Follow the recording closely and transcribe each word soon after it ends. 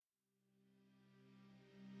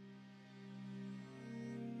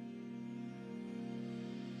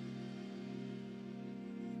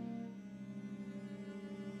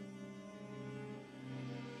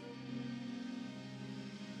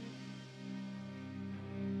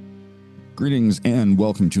Greetings and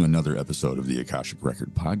welcome to another episode of the Akashic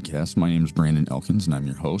Record Podcast. My name is Brandon Elkins and I'm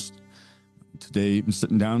your host. Today I'm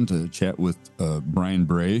sitting down to chat with Bryan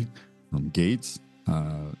Bray from Gates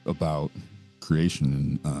about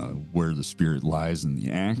creation and where the spirit lies in the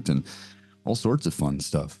act and all sorts of fun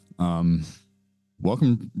stuff.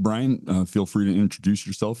 Welcome, Bryan. Feel free to introduce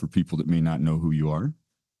yourself for people that may not know who you are.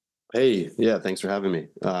 Hey, yeah, thanks for having me.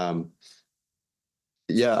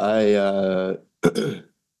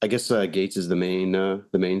 I guess Gates is the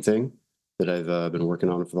main thing that I've been working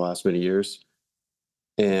on for the last many years,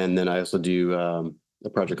 and then I also do a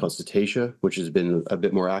project called Cetacea, which has been a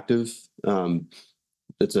bit more active.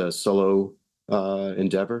 It's a solo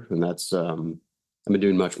endeavor, and that's I've been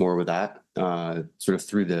doing much more with that sort of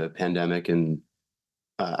through the pandemic and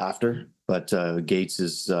after. But Gates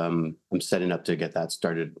is I'm setting up to get that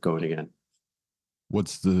started going again.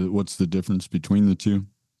 What's the difference between the two?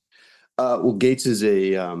 Well, Gates is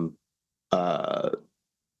a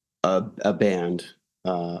band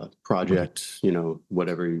project, right.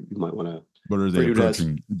 Whatever you might want to. But are they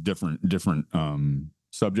approaching different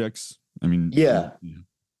subjects? I mean, yeah,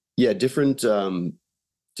 different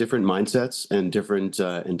mindsets and different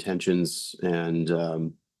intentions,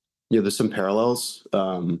 and there's some parallels.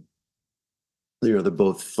 They're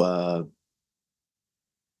both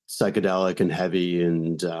psychedelic and heavy,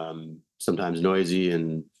 and sometimes noisy,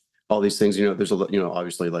 and all these things. There's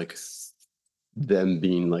obviously like them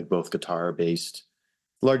being like both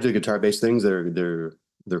largely guitar based things. They're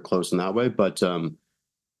close in that way, but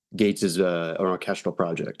Gates is an orchestral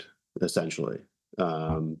project essentially.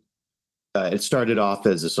 It started off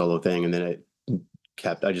as a solo thing, and then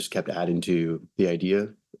I just kept adding to the idea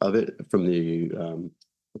of it from the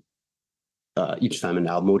each time an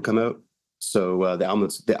album would come out. So the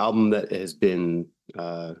album that has been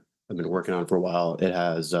I've been working on for a while. It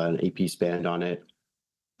has an 8-piece band on it,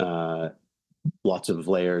 lots of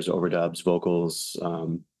layers, overdubs, vocals,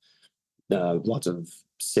 lots of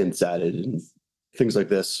synths added, and things like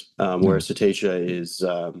this. Whereas Cetacea is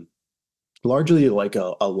largely like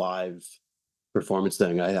a live performance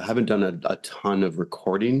thing. I haven't done a ton of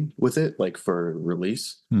recording with it, like for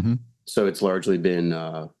release. Mm-hmm. So it's largely been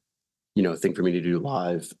a thing for me to do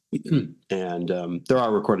live. And there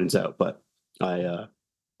are recordings out, but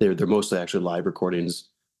they're mostly actually live recordings.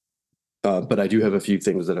 But I do have a few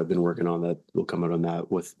things that I've been working on that will come out on that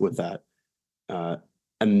with that.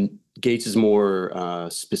 And Gates is more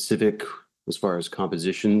specific as far as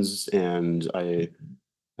compositions and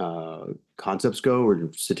concepts go, where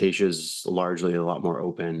Cetacea is largely a lot more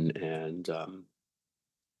open, and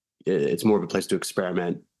it's more of a place to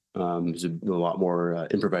experiment. There's a lot more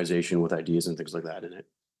improvisation with ideas and things like that in it.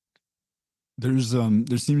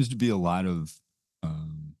 There seems to be a lot of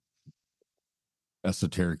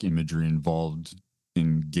esoteric imagery involved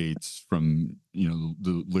in Gates, from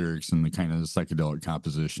the lyrics and the kind of psychedelic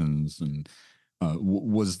compositions. And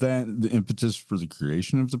was that the impetus for the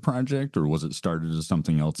creation of the project, or was it started as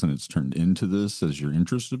something else and it's turned into this as your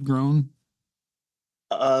interests have grown?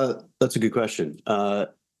 That's a good question. I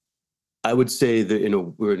would say that in a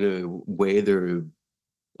way they're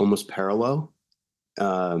almost parallel.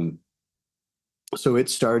 So it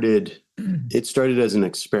started as an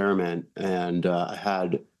experiment, and I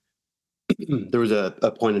had there was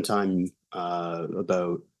a point in time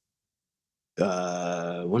about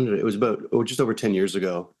it was about just over 10 years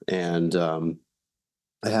ago, and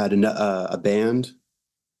I had a band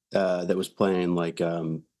that was playing like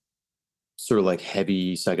sort of like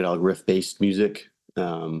heavy psychedelic riff based music,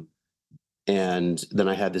 and then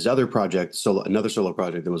I had this other project, another solo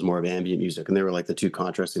project that was more of ambient music, and they were like the two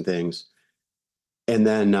contrasting things. And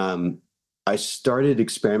then I started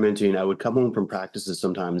experimenting. I would come home from practices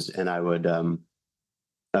sometimes, and I would,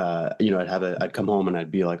 I'd come home and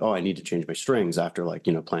I'd be like, oh, I need to change my strings after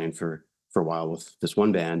playing for a while with this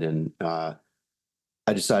one band. And I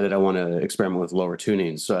decided I want to experiment with lower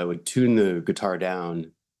tunings. So I would tune the guitar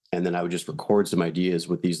down, and then I would just record some ideas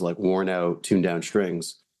with these like worn out, tuned down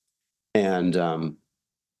strings. And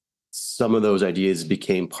some of those ideas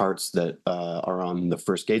became parts that are on the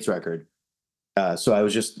first Gates record. So I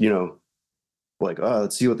was just, like, oh,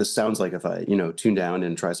 let's see what this sounds like if I, tune down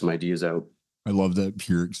and try some ideas out. I love that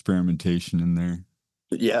pure experimentation in there.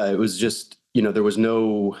 Yeah, it was just, there was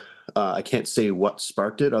no, I can't say what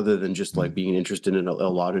sparked it other than just like being interested in a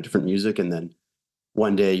lot of different music. And then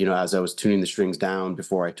one day, as I was tuning the strings down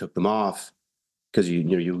before I took them off, because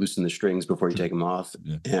you loosen the strings before you take them off,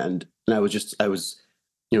 and I was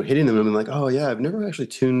hitting them, and I'm like, oh yeah, I've never actually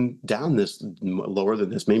tuned down this lower than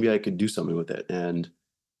this. Maybe I could do something with it. And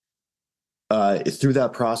through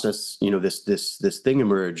that process, this thing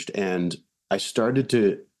emerged, and I started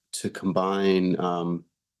to to combine.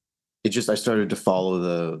 I started to follow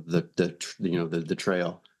the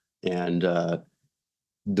trail, and I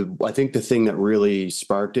think the thing that really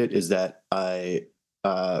sparked it is that I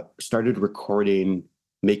started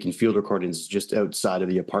making field recordings just outside of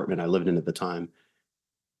the apartment I lived in at the time.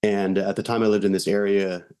 And at the time I lived in this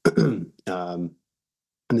area in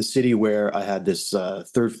the city where I had this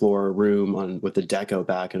third floor room with the deck out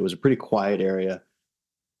back, and it was a pretty quiet area.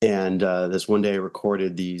 And this one day I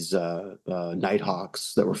recorded these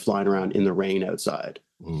nighthawks that were flying around in the rain outside.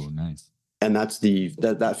 Oh, nice. And that's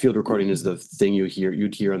that field recording is the thing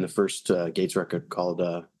you'd hear on the first Gates record called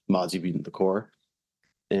Mozzie Beating the Core.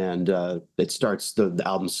 And the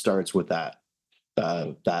album starts with that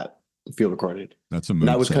field recording. That's a mood. And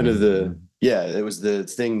that was kind of it was the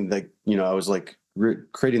thing that, I was like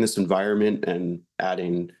creating this environment and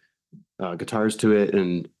adding guitars to it.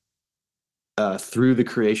 And through the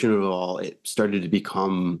creation of it all, it started to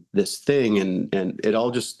become this thing, and it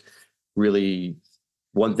all just really,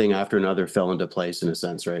 one thing after another fell into place in a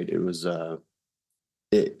sense, right? It was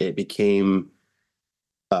it became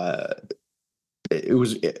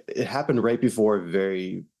it happened right before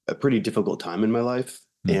a pretty difficult time in my life.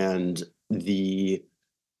 And the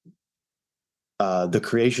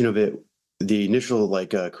creation of it, the initial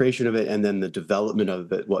creation of it, and then the development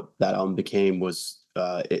of it, what that album became was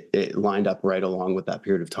it lined up right along with that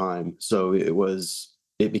period of time. So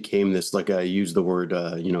it became this, like, I used the word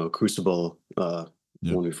a crucible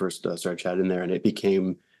when we first started chatting there, and it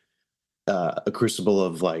became a crucible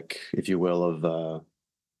of, like, if you will,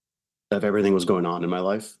 of everything was going on in my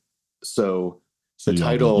life. So the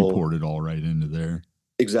title, you poured it all right into there.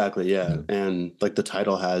 Exactly, yeah. And like the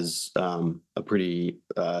title has a pretty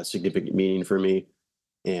significant meaning for me,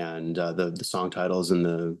 and the song titles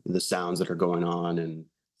and the sounds that are going on, and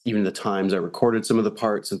even the times I recorded some of the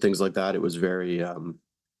parts and things like that. It was very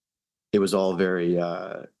it was all very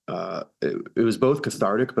it was both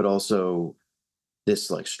cathartic, but also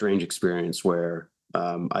this, like, strange experience where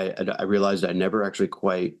I realized I'd never actually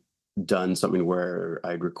quite done something where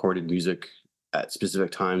I'd recorded music at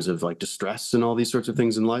specific times of, like, distress and all these sorts of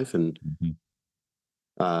things in life. And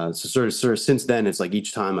so sort of since then, it's like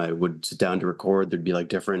each time I would sit down to record, there'd be like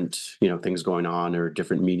different, things going on or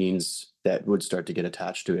different meanings that would start to get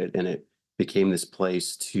attached to it. And it became this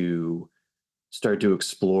place to start to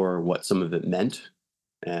explore what some of it meant.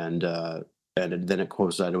 And then it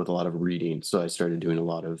coincided with a lot of reading. So I started doing a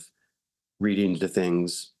lot of reading to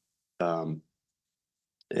things.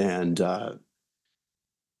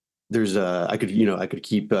 There's I could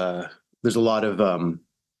keep there's a lot of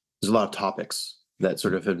topics that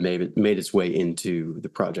sort of have made its way into the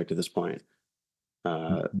project at this point.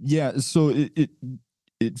 So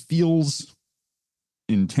it feels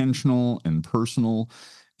intentional and personal,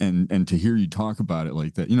 and to hear you talk about it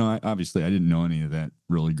like that, obviously I didn't know any of that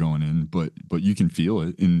really going in, but you can feel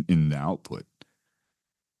it in the output.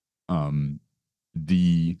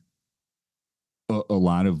 A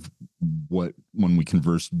lot of when we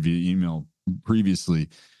conversed via email previously,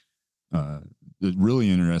 that really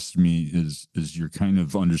interested me is your kind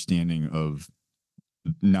of understanding of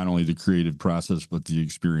not only the creative process, but the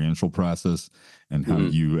experiential process, and how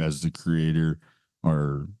you as the creator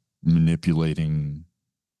are manipulating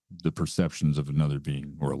the perceptions of another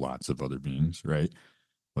being or lots of other beings, right?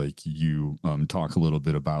 Like you talk a little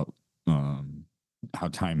bit about how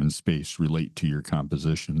time and space relate to your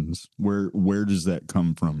compositions. Where does that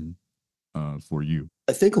come from for you?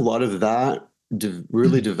 I think a lot of that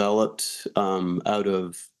really developed out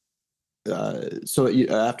of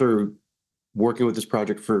after working with this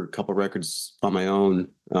project for a couple records on my own,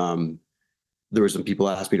 there were some people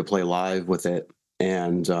that asked me to play live with it,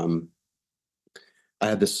 and I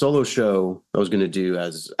had this solo show I was going to do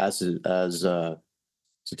as Cetacea,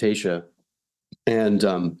 and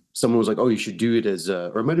someone was like, "Oh, you should do it as,"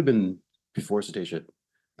 or it might have been before Cetacea.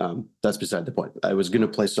 That's beside the point. I was going to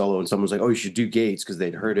play solo, and someone was like, "Oh, you should do Gates," because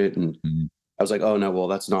they'd heard it, and I was like, "Oh no, well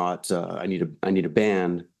that's not. I need a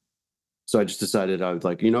band." So I just decided I was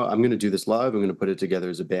like, I'm going to do this live. I'm going to put it together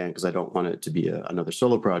as a band because I don't want it to be another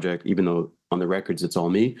solo project, even though on the records it's all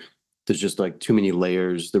me. There's just like too m目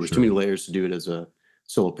layers. There was too many layers to do it as a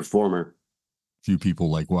solo performer. Few people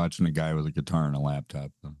like watching a guy with a guitar and a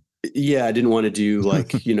laptop, though. Yeah, I didn't want to do I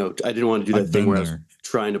didn't want to do that thing where I was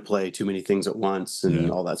trying to play too many things at once and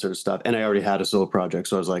all that sort of stuff. And I already had a solo project.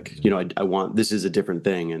 So I was like, I want, this is a different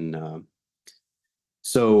thing. And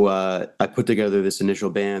so I put together this initial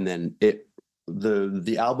band, and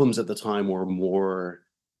the albums at the time were more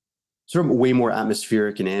sort of way more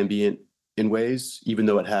atmospheric and ambient in ways, even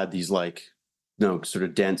though it had these like, sort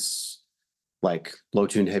of dense like low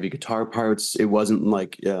tuned heavy guitar parts. It wasn't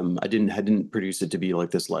like I didn't produce it to be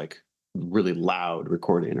like this like really loud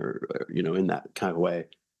recording or you know, in that kind of way.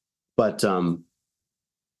 But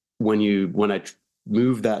when I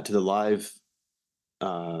moved that to the live,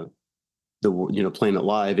 uh you know, playing it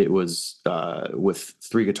live, it was with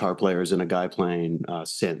three guitar players and a guy playing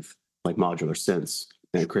synth, like modular synths,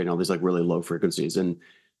 and creating all these like really low frequencies, and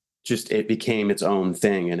just it became its own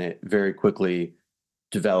thing, and it very quickly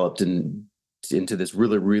developed into this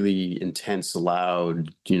really really intense,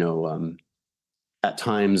 loud, you know, at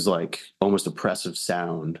times like almost oppressive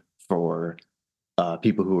sound for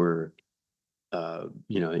people who were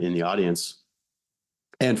you know, in the audience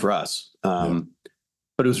and for us. Yeah.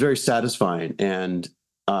 But it was very satisfying. And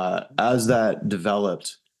as that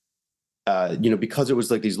developed, you know, because it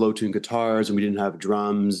was like these low tune guitars and we didn't have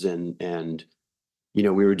drums and you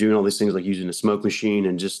know, we were doing all these things like using a smoke machine,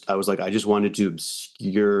 and just I was like, I just wanted to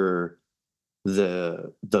obscure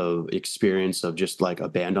the experience of just like a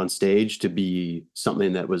band on stage to be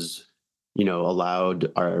something that was, you know, allowed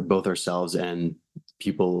our both ourselves and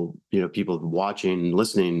people, you know, people watching,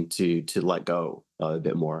 listening to let go a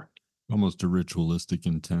bit more. Almost a ritualistic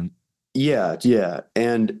intent. Yeah, yeah.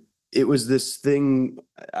 And it was this thing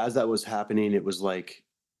as that was happening, it was like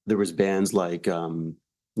there was bands like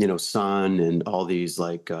you know, Sun and all these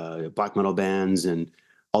like black metal bands and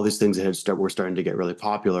all these things that were starting to get really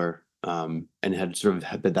popular, and had sort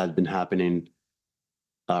of that had been happening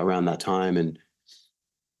around that time.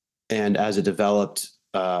 And as it developed,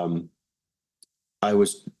 I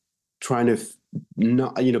was trying to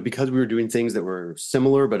not, you know, because we were doing things that were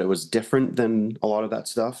similar but it was different than a lot of that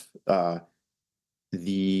stuff.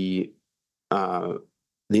 The uh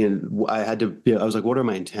I had to be, I was like, what are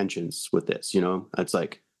my intentions with this, you know? It's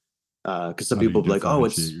like because some How do you people be like, oh,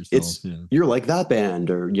 differentiate yourself? it's Yeah. you're like that band,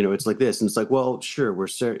 or you know, it's like this, and it's like, well, sure, we're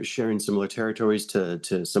sharing similar territories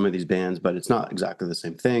to some of these bands, but it's not exactly the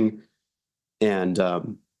same thing. And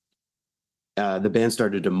the band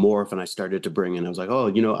started to morph, and I started to bring in, I was like, oh,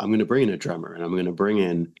 you know, I'm going to bring in a drummer, and I'm going to bring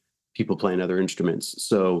in people playing other instruments.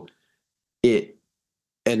 So it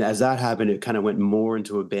and as that happened, it kind of went more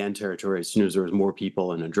into a band territory as soon as there was more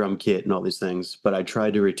people and a drum kit and all these things. But I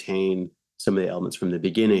tried to retain some of the elements from the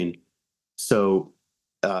beginning. So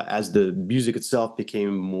as the music itself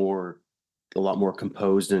became a lot more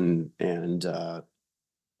composed and uh,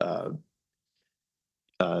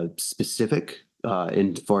 specific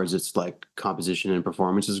in far as its like composition and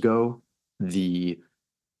performances go, the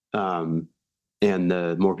um, and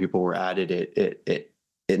the more people were added,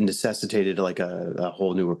 it necessitated like a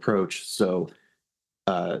whole new approach. So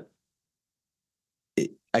uh,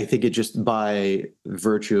 I think it just by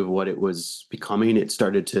virtue of what it was becoming, it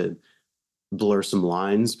started to blur some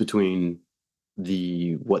lines between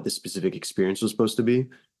the what the specific experience was supposed to be.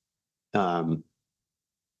 Um,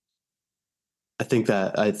 I think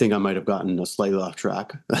I might have gotten slightly off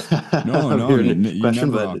track No, of no, your you're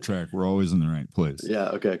question, never off but track. We're always in the right place. yeah,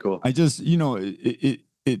 okay, cool. I just, you know,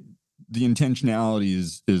 the intentionality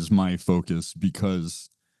is my focus because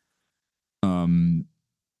um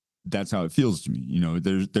that's how it feels to me. You know,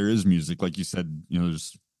 there is music, like you said, you know,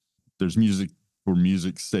 there's music for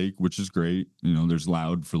music's sake, which is great. You know, there's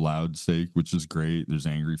loud for loud sake, which is great. There's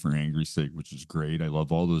angry for angry sake, which is great. I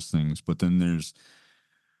love all those things. But then there's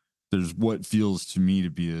what feels to me to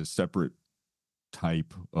be a separate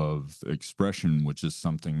type of expression, which is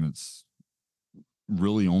something that's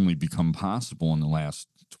really only become possible in the last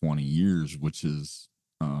 20 years, which is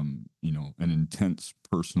you know, an intense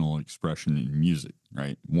personal expression in music,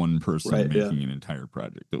 right? One person Right, yeah. making an entire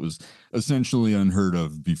project that was essentially unheard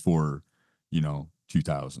of before, you know,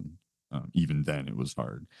 2000. Even then it was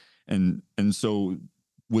hard. And so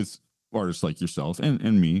with artists like yourself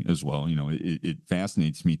and me as well, you know, it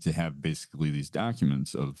fascinates me to have basically these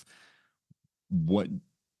documents of what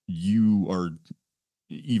you are,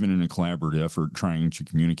 even in a collaborative effort, trying to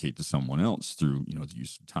communicate to someone else through, you know, the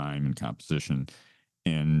use of time and composition.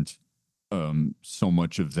 And so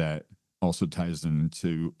much of that also ties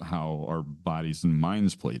into how our bodies and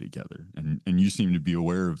minds play together, and you seem to be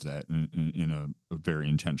aware of that in a very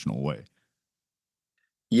intentional way.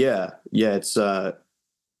 Yeah, yeah, it's you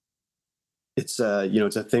know,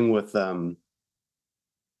 it's a thing with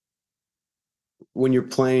when you're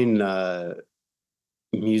playing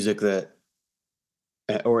music that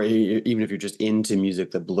or even if you're just into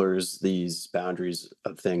music that blurs these boundaries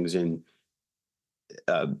of things. And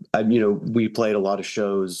you know, we played a lot of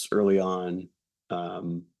shows early on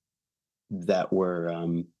um, that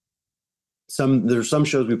were there's some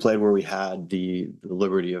shows we played where we had the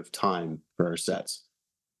liberty of time for our sets.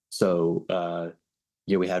 So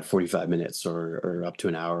we had 45 minutes or up to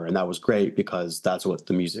an hour, and that was great because that's what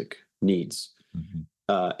the music needs. Mhm.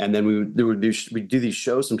 And then we'd do these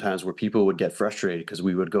shows sometimes where people would get frustrated because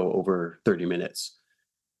we would go over 30 minutes.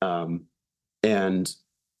 Um, and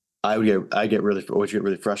I get really always get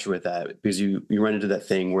really frustrated with that because you run into that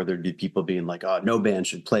thing where there'd be people being like, oh, no band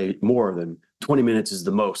should play more than 20 minutes is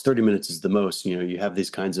the most, 30 minutes is the most. You have these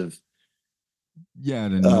kinds of Yeah,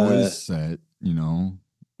 the noise uh set, you know,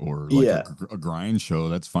 or like yeah, a grind show,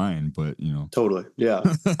 that's fine, but totally. Yeah.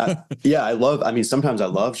 I mean, sometimes I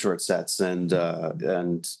love short sets, and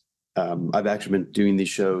I've actually been doing these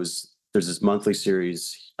shows. There's this monthly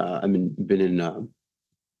series. Been in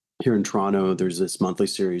here in Toronto. There's this monthly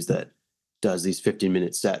series that does these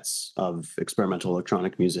 15-minute sets of experimental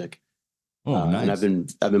electronic music. Oh, And nice.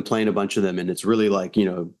 I've been playing a bunch of them, and it's really like,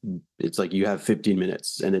 it's like you have 15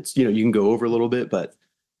 minutes, and it's, you can go over a little bit, but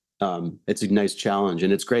it's a nice challenge,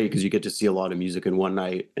 and it's great because you get to see a lot of music in one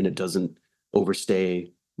night, and it doesn't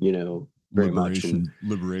overstay, very much. And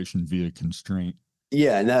Liberation via constraint.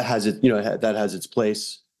 yeah, and that has it, that has its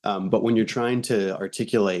place. But when you're trying to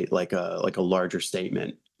articulate like a larger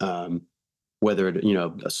statement, whether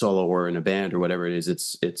a solo or in a band or whatever it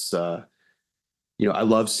is, I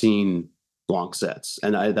love seeing long sets,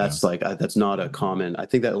 and Yeah. that's not a common. I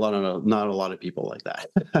think that not a lot of people like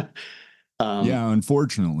that. um, Yeah,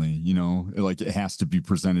 unfortunately, like it has to be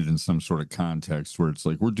presented in some sort of context where it's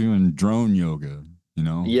like we're doing drone yoga,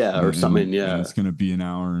 yeah, or something. and Yeah, it's going to be an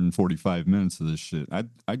hour and 45 minutes of this shit.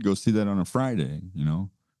 I'd go see that on a Friday.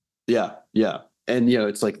 yeah, yeah, and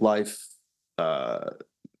it's like life uh,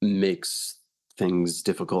 makes things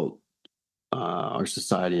difficult. Our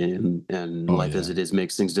society and Oh life as yeah. it is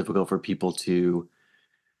makes things difficult for people to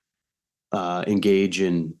engage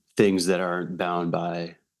in things that aren't bound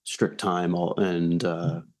by strict time and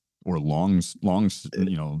Or long,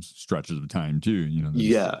 stretches of time too, there's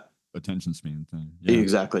yeah, attention span thing. Yeah.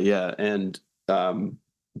 exactly, yeah. And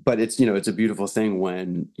but it's a beautiful thing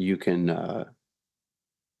when you can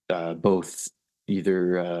both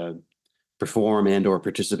either perform and or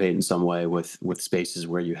participate in some way with spaces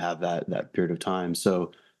where you have that period of time.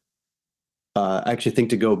 So I actually think,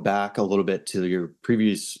 to go back a little bit to your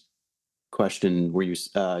previous question where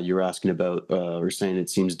you were asking about or saying it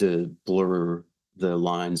seems to blur the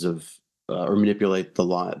lines of or manipulate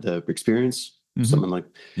the experience, Hmm. something like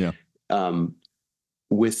Yeah. um,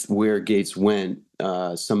 with where Gates went,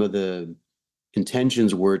 some of the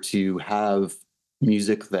intentions were to have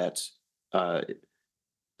music that uh,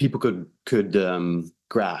 people could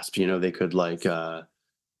grasp. They could like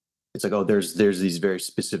it's like, oh, there's these very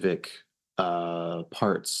specific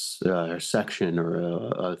parts, or section, or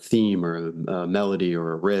a theme, or a melody,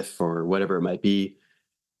 or a riff, or whatever it might be.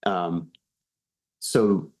 Um,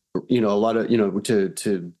 so a lot of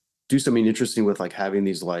to do something interesting with like having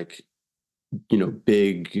these like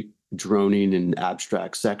big droning and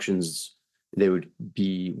abstract sections, they would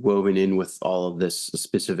be woven in with all of this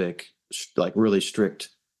specific like really strict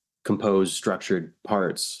composed structured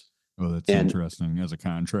parts. Oh, that's And interesting as a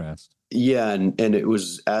contrast. yeah, and it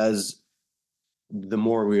was, as the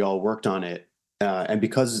more we all worked on it, and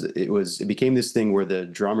because it became this thing where the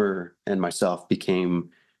drummer and myself became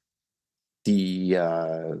the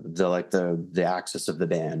axis of the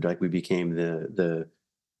band. Like we became the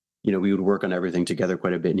we would work on everything together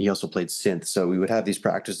quite a bit, and he also played synth, so we would have these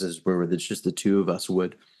practices where it's just the two of us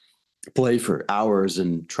would play for hours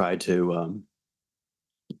and try to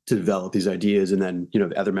develop these ideas. And then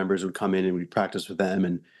the other members would come in and we'd practice with them.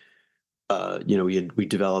 And we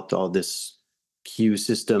developed all this cue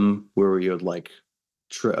system where we would like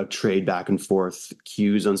trade back and forth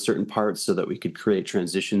cues on certain parts so that we could create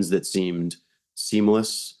transitions that seemed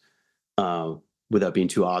seamless, uh, without being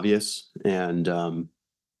too obvious. And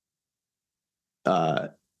uh,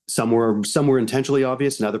 some were intentionally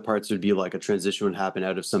obvious, and other parts would be like a transition would happen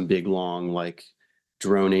out of some big long like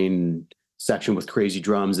droning section with crazy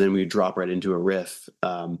drums, then we'd drop right into a riff.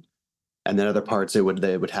 And then other parts they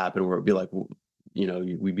would happen where it'd be like,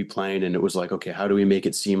 we'd be playing, and it was like, okay, how do we make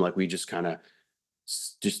it seem like we just kind of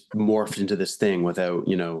just morphed into this thing without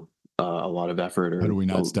a lot of effort How do or we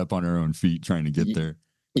not step on our own feet trying to get there?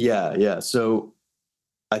 yeah. So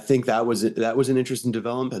I think that was an interesting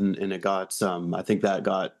development, and it got some. I think that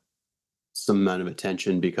got some amount of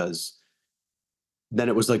attention because then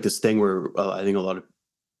it was like this thing where I think a lot of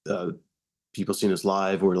uh, people seeing us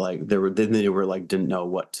live were like they were like didn't know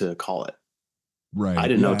what to call it. I Right.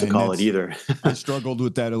 didn't know Yeah. what to And call it that's, either. I struggled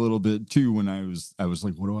with that a little bit too when I was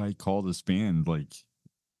like, what do I call this band? Like,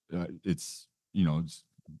 it's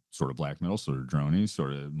sort of black metal, sort of drony,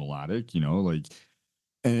 sort of melodic, like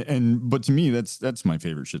but to me, that's my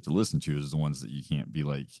favorite shit to listen to, is the ones that you can't be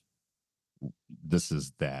like, this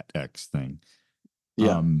is that X thing.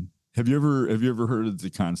 Yeah. Have you ever heard of the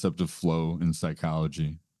concept of flow in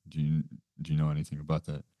psychology? Do you know anything about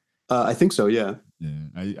that? I think so. Yeah.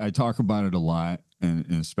 Yeah, I talk about it a lot, and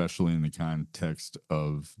especially in the context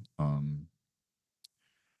of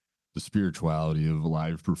the spirituality of a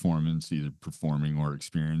live performance, either performing or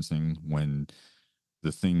experiencing, when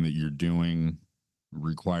the thing that you're doing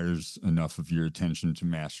requires enough of your attention to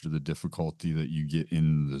master the difficulty that you get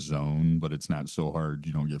in the zone, but it's not so hard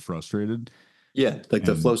you don't get frustrated. Yeah. Like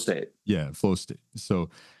the And flow state. yeah, flow state. So,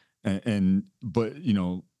 but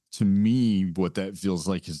to me, what that feels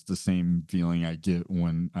like is the same feeling I get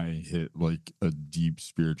when I hit like a deep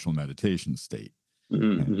spiritual meditation state.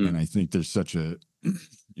 Mm-hmm, And mm-hmm. I think there's such a,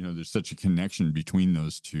 there's such a connection between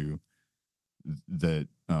those two, that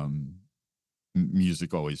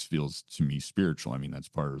music always feels to me spiritual. I mean, that's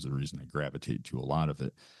part of the reason I gravitate to a lot of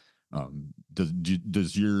it.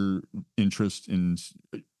 Does your interest in,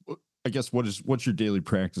 I guess, what's your daily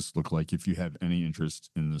practice look like, if you have any interest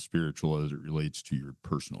in the spiritual as it relates to your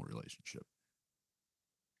personal relationship?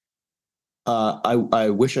 I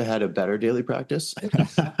wish I had a better daily practice.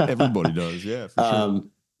 Everybody does, yeah, for sure.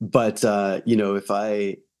 But if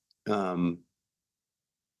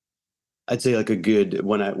I'd say like a good,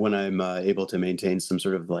 when I'm able to maintain some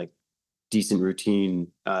sort of like decent routine,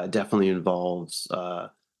 definitely involves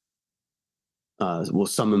well,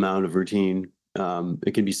 some amount of routine.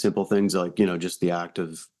 It can be simple things like just the act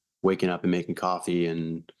of waking up and making coffee,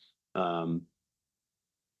 and um,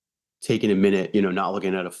 taking a minute, not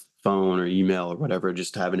looking at a phone or email or whatever,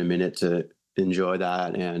 just having a minute to enjoy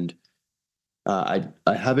that. And I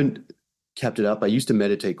haven't kept it up. I used to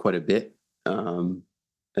meditate quite a bit.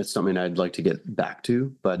 That's something I'd like to get back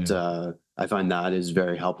to, but Yeah. I find that is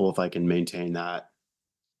very helpful if I can maintain that,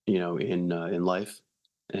 in life.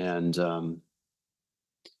 And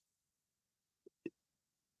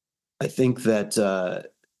I think that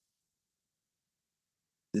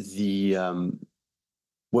the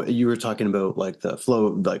what you were talking about, like the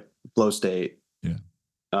flow state,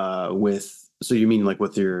 Yeah. with, so you mean like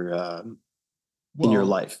with your in your Well,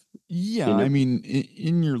 life, yeah, in I a, mean,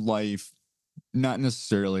 in your life, not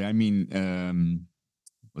necessarily. I mean,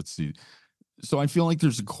 let's see. So I feel like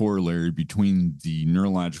there's a corollary between the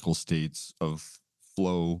neurological states of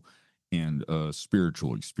flow and a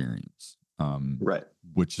spiritual experience, right.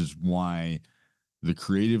 which is why the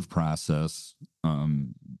creative process,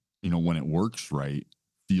 when it works right,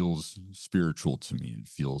 feels spiritual to me. It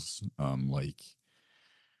feels like,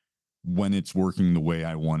 when it's working the way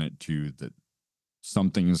I want it to, that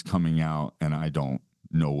something is coming out and I don't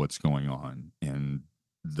know what's going on. And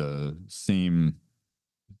the same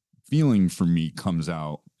feeling for me comes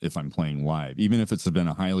out if I'm playing live, even if it's been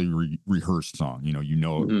a highly rehearsed song,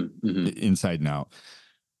 Mm-hmm, mm-hmm. inside and out,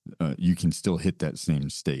 you can still hit that same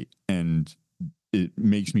state. And it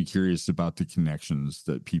makes me curious about the connections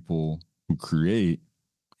that people who create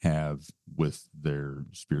have with their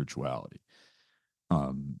spirituality.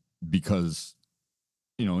 Because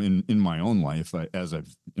in my own life, as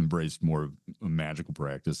I've embraced more of a magical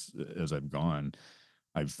practice as I've gone,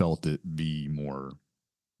 I've felt it be more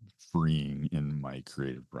freeing in my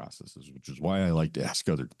creative processes, which is why I like to ask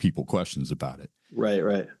other people questions about it. Right,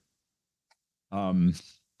 right. Um,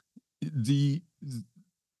 the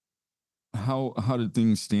how did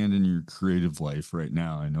things stand in your creative life right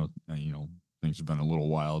now? I know things have been a little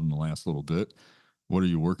wild in the last little bit. What are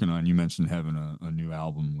you working on? You mentioned having a new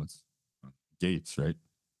album with Gates, right?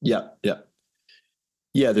 Yeah, yeah,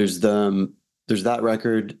 yeah. There's that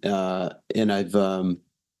record, and I've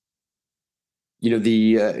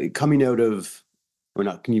the coming out of, or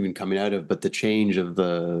not even coming out of, but the change of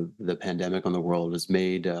the pandemic on the world has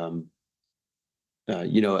made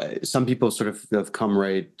some people sort of have come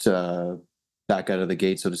right back out of the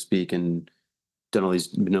gate, so to speak, and done all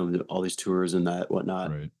these all these tours and that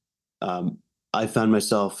whatnot. Right. um, I found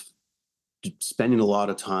myself spending a lot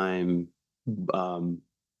of time um,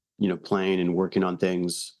 playing and working on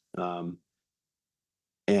things, and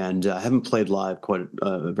I haven't played live quite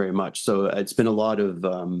very much, so it's been a lot of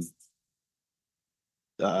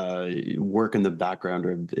work in the background,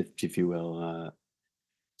 or if you will.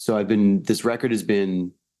 So this record has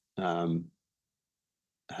been um,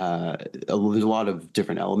 there's a lot of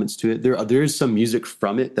different elements to it. There is some music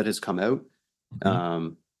from it that has come out.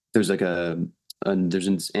 Okay. There's like there's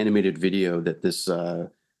this animated video that this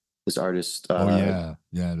artist. Oh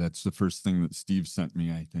yeah, that's the first thing that Steve sent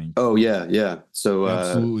me, I think. Oh yeah, yeah. So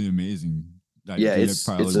absolutely amazing. I yeah, think I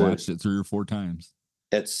probably watched it 3 or 4 times.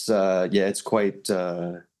 It's yeah, it's quite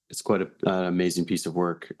it's quite an amazing piece of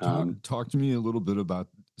work. Talk to me a little bit about,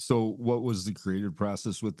 so what was the creative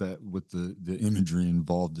process with that, with the imagery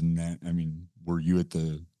involved in that? I mean, were you at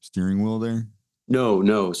the steering wheel there?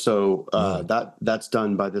 No. So Really? that's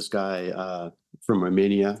done by this guy from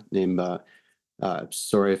Romania named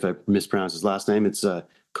sorry if I mispronounce his last name. It's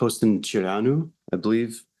Costin Ciranu, I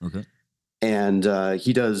believe. Okay. And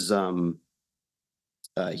he does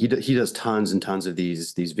he does tons and tons of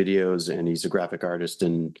these videos, and he's a graphic artist,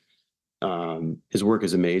 and his work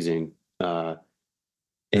is amazing. Very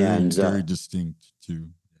distinct too.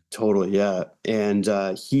 Totally, yeah. And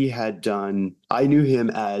he had done. I knew him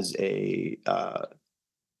as a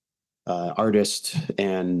artist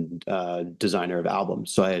and designer of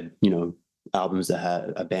albums. So I had, albums that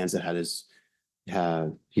had bands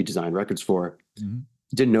that he designed records for. Mm-hmm.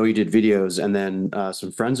 Didn't know he did videos, and then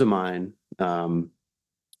some friends of mine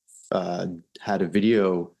had a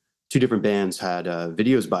video. Two different bands had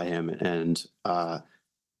videos by him, and I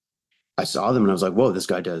saw them and I was like, "Whoa, this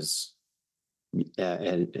guy does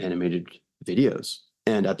animated videos."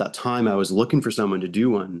 And at that time, I was looking for someone to do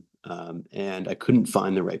one, and I couldn't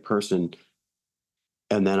find the right person.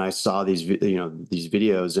 And then I saw these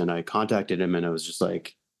videos, and I contacted him, and I was just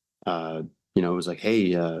like, it was like,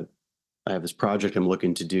 "Hey, I have this project. I'm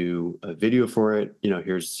looking to do a video for it.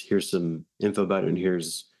 Here's some info about it, and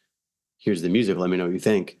here's the music. Let me know what you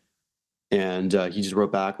think." And he just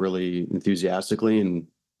wrote back really enthusiastically, and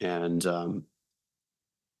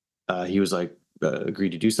he was like,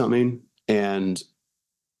 agreed to do something. And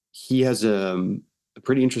he has a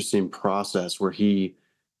pretty interesting process where he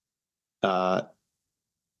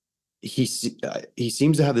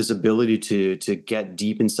seems to have this ability to get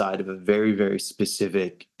deep inside of a very, very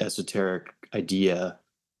specific esoteric idea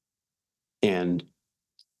and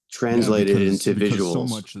translate it into visuals. So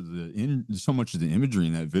much of the imagery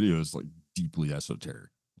in that video is like deeply esoteric.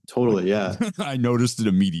 Totally, yeah. I noticed it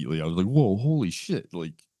immediately. I was like, "Whoa, holy shit!"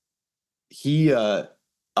 Like I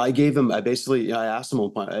asked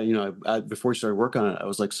him, before he started work on it, I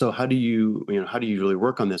was like, "So how do you really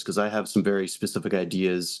work on this? Because I have some very specific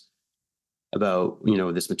ideas about,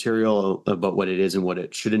 this material, about what it is and what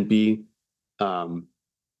it shouldn't be.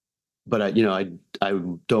 But I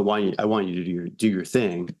don't want you, I want you to do your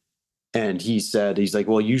thing." And he's like,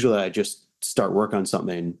 "Well, usually I just start work on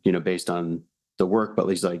something, based on the work, but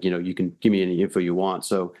he's like, you can give me any info you want."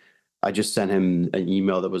 So I just sent him an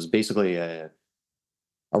email that was basically a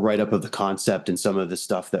write-up of the concept and some of the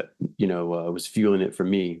stuff that, was fueling it for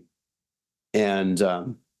me. And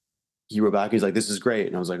he wrote back, he's like, "This is great."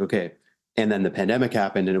 And I was like, "Okay." And then the pandemic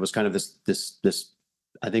happened, and it was kind of this,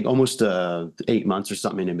 I think almost 8 months or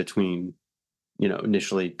something in between,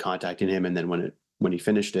 initially contacting him. And then when he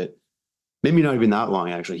finished it, maybe not even that long,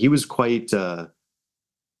 actually. He was quite,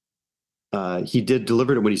 he did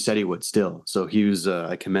deliver it when he said he would still. So he was,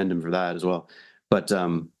 I commend him for that as well. But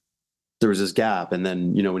there was this gap. And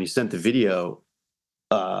then, when he sent the video,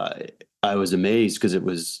 I was amazed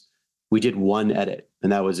because we did one edit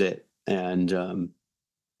and that was it. And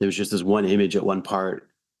there was just this one image at one part.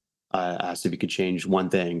 I asked if he could change one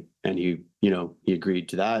thing, and he agreed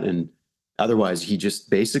to that. And otherwise he just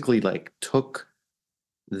basically like took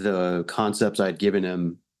the concepts I'd given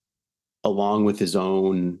him along with his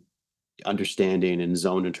own understanding and his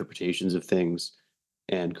own interpretations of things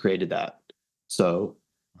and created that. So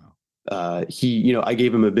I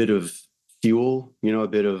gave him a bit of fuel, a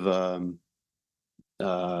bit of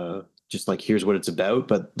just like, here's what it's about,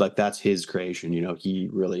 but like that's his creation. He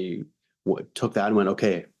really took that and went,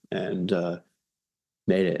 okay, and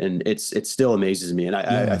made it. And it still amazes me. And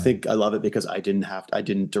I think I love it because I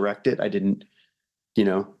didn't direct it. I didn't,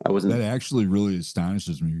 I wasn't. That actually really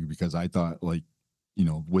astonishes me, because I thought, like,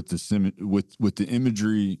 with the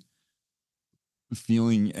imagery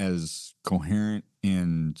feeling as coherent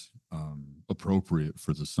and appropriate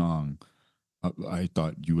for the song, I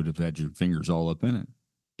thought you would have had your fingers all up in it.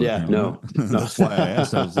 But yeah, no. That's why I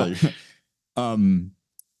asked. I was like,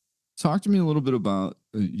 talk to me a little bit about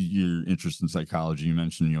your interest in psychology. You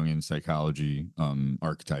mentioned Jungian psychology,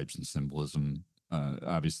 archetypes and symbolism.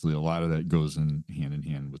 Obviously, a lot of that goes hand in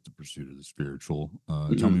hand with the pursuit of the spiritual.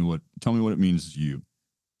 Tell me what it means to you.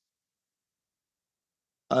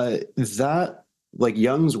 That, like,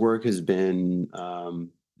 Jung's work has been,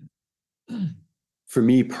 for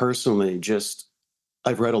me personally, just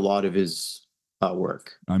I've read a lot of his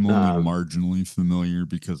work. I'm only marginally familiar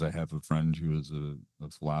because I have a friend who is a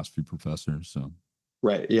philosophy professor. So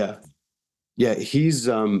right, yeah. He's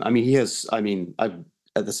I've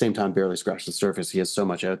at the same time barely scratched the surface. He has so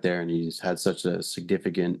much out there, and he's had such a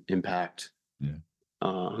significant impact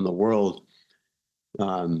on the world.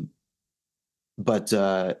 but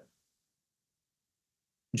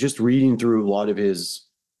just reading through a lot of his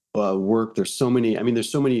work, there's so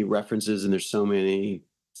many references, and there's so many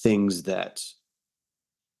things that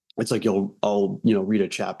it's like I'll read a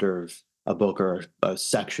chapter of a book or a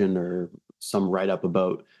section or some write up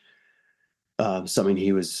about something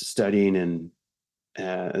he was studying, and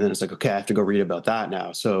then it's like, okay, I have to go read about that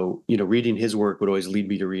now. So reading his work would always lead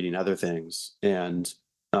me to reading other things, and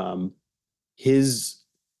his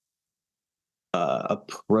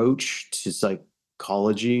approach to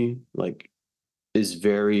psychology is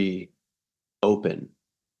very open.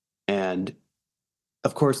 And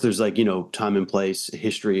of course there's time and place,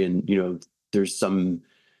 history, and there's some,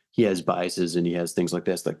 he has biases and he has things like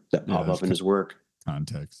this that pop up in his work.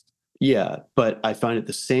 Context. Yeah, but I find at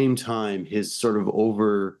the same time his sort of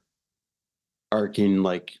overarching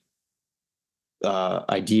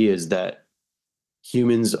ideas that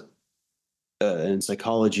humans and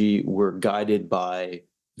psychology were guided by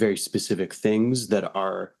very specific things that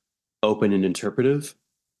are open and interpretive.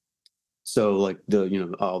 So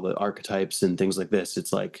all the archetypes and things like this,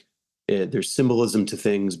 it's there's symbolism to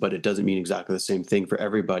things, but it doesn't mean exactly the same thing for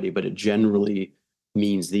everybody, but it generally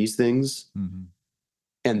means these things. Mm-hmm.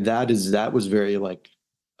 And that was very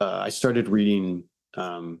I started reading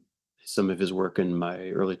some of his work in my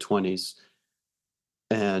early 20s,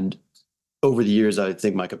 and over the years I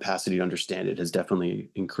think my capacity to understand it has definitely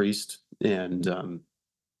increased. And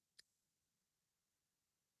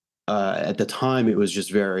at the time it was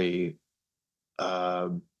just very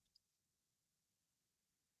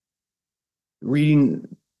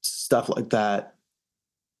reading stuff like that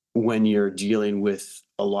when you're dealing with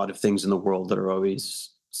a lot of things in the world that are always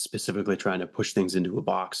specifically trying to push things into a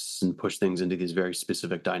box and push things into these very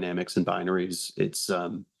specific dynamics and binaries. It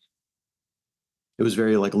was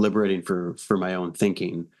very liberating for my own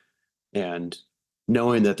thinking, and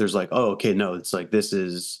knowing that there's oh, okay, no, it's this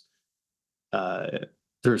is uh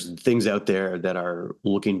there's things out there that are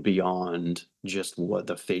looking beyond just what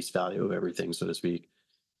the face value of everything, so to speak.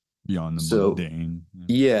 Beyond the So mundane.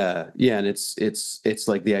 yeah, and it's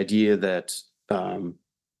the idea that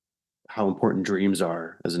how important dreams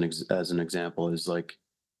are, as an example, is See,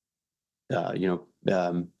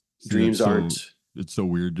 dreams aren't. It's so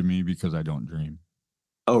weird to me because I don't dream.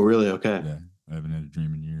 Oh, really? Okay. Yeah, I haven't had a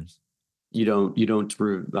dream in years. You don't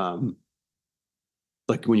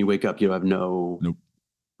when you wake up, you have no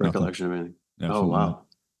recollection of anything. Absolutely. Oh, wow.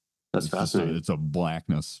 That's fascinating. It's a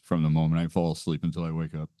blackness from the moment I fall asleep until I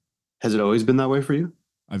wake up. Has it always been that way for you?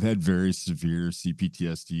 I've had very severe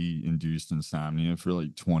CPTSD induced insomnia for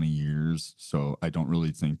 20 years. So I don't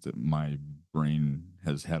really think that my brain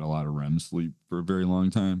has had a lot of REM sleep for a very long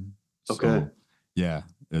time. Okay. So yeah,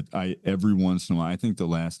 every once in a while, I think the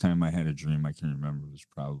last time I had a dream I can remember was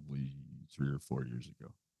probably 3 or 4 years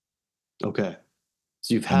ago. Okay.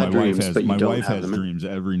 So you've had dreams, but you don't have them. My wife has dreams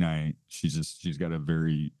every night. She's got a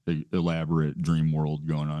very elaborate dream world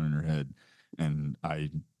going on in her head. And I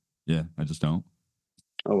just don't.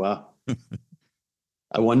 Oh, wow.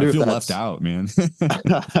 I wonder if feel that's left out, man.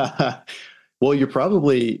 Well,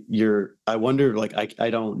 I wonder, I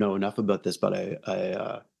don't know enough about this, but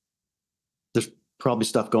I there's probably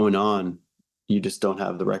stuff going on. You just don't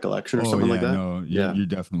have the recollection or something like that. No, you're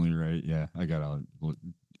definitely right. Yeah. I got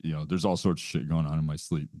there's all sorts of shit going on in my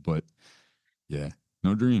sleep, but yeah,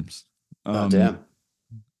 no dreams. Oh, damn.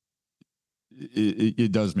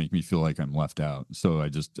 It does make me feel like I'm left out. So I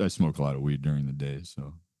smoke a lot of weed during the day.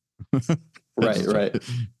 So right.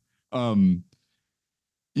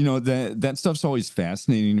 That stuff's always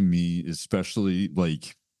fascinating to me, especially the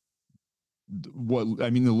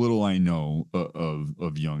little I know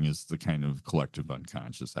of Jung is the kind of collective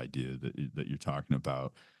unconscious idea that you're talking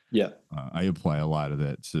about. Yeah. I apply a lot of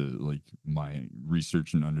that to my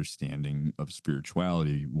research and understanding of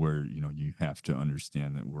spirituality, where, you have to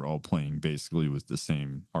understand that we're all playing basically with the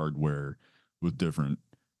same hardware with different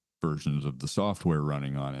versions of the software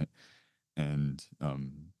running on it. And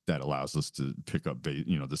that allows us to pick up,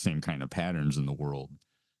 the same kind of patterns in the world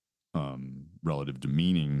relative to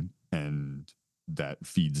meaning. And that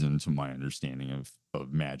feeds into my understanding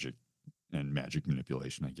of magic and magic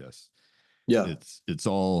manipulation, I guess. Yeah. It's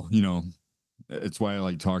all, it's why I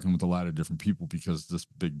like talking with a lot of different people, because this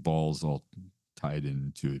big ball's all tied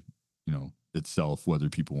into, itself, whether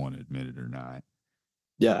people want to admit it or not.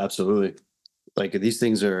 Yeah, absolutely. These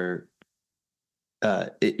things are,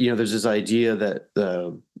 there's this idea that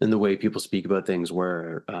in the way people speak about things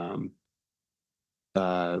where,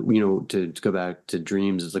 to go back to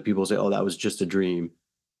dreams, it's people say, oh, that was just a dream.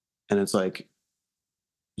 And it's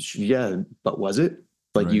yeah, but was it?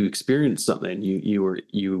 Right. You experienced something,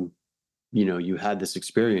 you had this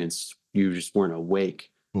experience. just weren't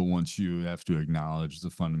awake. But once you have to acknowledge the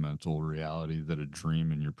fundamental reality that a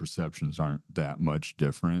dream and your perceptions aren't that much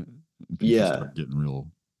different, people Yeah. start getting real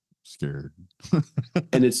scared.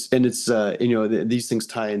 And it's these things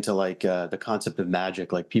tie into like the concept of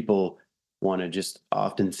magic. Like people want to just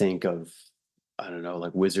often think of, I don't know,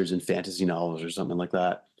 like wizards and fantasy novels or something like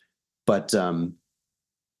that. But and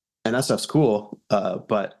that stuff's cool.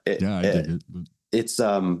 But Yeah, I dig it. it's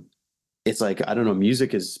like, I don't know,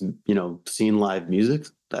 music is, seeing live music,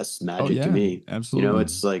 that's Oh magic to yeah, me. absolutely.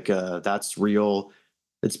 It's like that's real.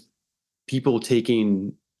 It's people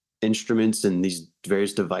taking instruments and these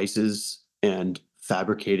various devices and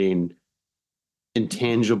fabricating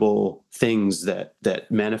intangible things that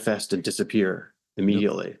manifest and disappear Yep.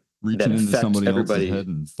 immediately, that Reaching into affect somebody else's everybody. head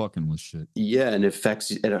and fucking with shit. Yeah, and it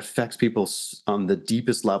affects people on the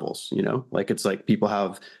deepest levels. Like it's like people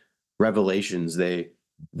have revelations. They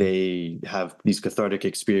have these cathartic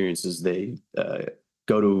experiences. They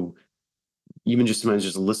go to, even just sometimes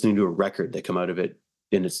just listening to a record, they come out of it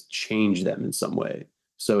and it's changed them in some way.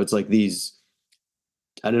 So it's like these,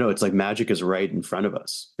 I don't know, it's like magic is right in front of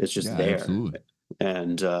us. It's just Yeah, there. absolutely.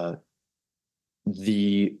 And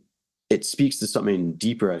the it speaks to something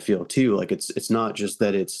deeper, I feel, too. Like it's not just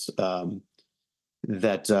that it's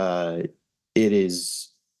that it is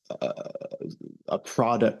uh, a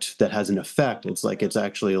product that has an effect. It's like it's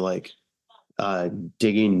actually like uh,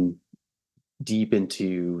 digging deep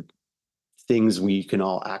into things we can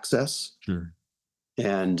all access. Sure.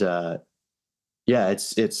 And yeah,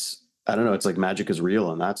 it's I don't know, it's like magic is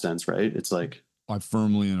real in that sense, right? It's like, I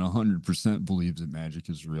firmly and 100% believe that magic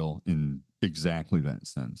is real in exactly that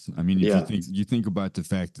sense. I mean, if yeah, you think about the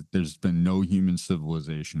fact that there's been no human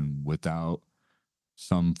civilization without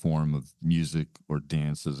some form of music or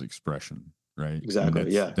dance as expression, right? I mean,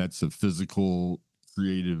 exactly. Yeah. that's a physical,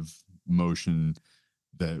 creative motion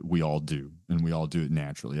that we all do, and we all do it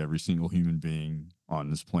naturally. Every single human being on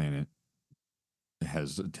this planet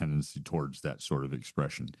has a tendency towards that sort of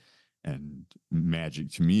expression. And magic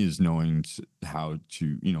to me is knowing how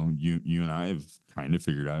to, you and I have kind of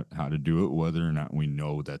figured out how to do it, whether or not we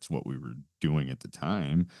know that's what we were doing at the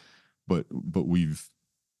time, but we've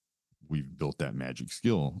built that magic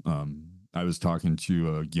skill. I was talking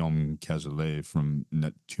to Guillaume Cazalet from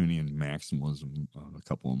Neptunian Maximalism a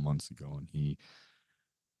couple of months ago, and he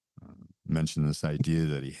mentioned this idea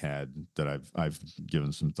that he had that I've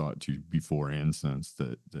given some thought to before and since,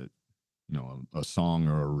 that a song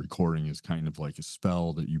or a recording is kind of like a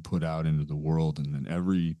spell that you put out into the world, and then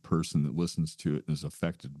every person that listens to it and is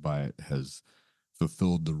affected by it has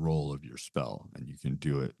fulfilled the role of your spell, and you can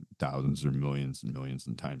do it thousands or millions and millions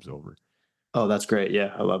and times over. Oh, that's great.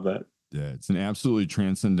 Yeah, I love that. Yeah, it's an absolutely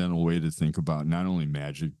transcendental way to think about not only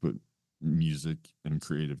magic but music and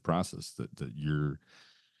creative process, that you're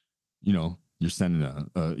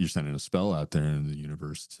sending a spell out there in the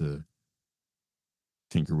universe to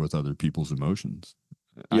tinker with other people's emotions.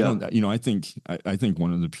 I Yeah. don't, I think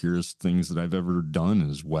one of the purest things that I've ever done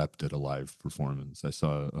is wept at a live performance. I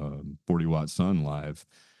saw 40 Watt Sun live,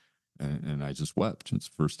 and I just wept. It's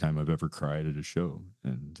the first time I've ever cried at a show,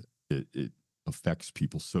 and it affects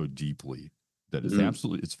people so deeply that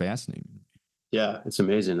Mhm. it's fascinating. Yeah, it's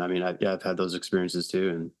amazing. I mean, I've had those experiences too,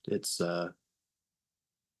 and it's uh,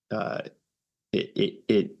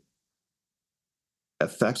 it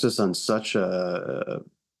affects us on such a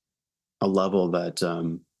level that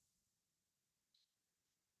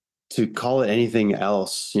to call it anything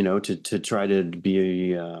else, to try to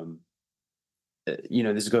be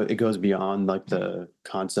it goes beyond like the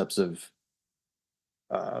concepts of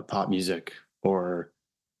pop music or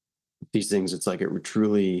these things. It's like it would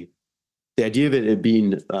truly, the idea of it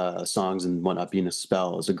being songs and whatnot being a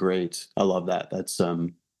spell is a great. I love that. That's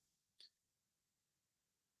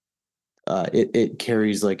it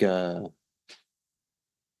carries like a,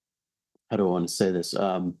 how do I want to say this?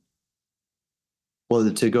 Well,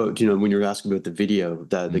 to go, when you're asking about the video,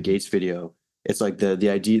 the Mhm. Gates video, it's like the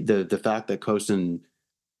idea, the fact that Kosin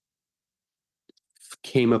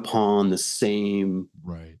came upon the same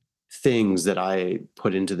Right. things that I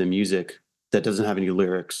put into the music that doesn't have any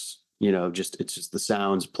lyrics, just it's just the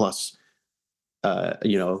sounds plus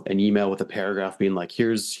an email with a paragraph being like,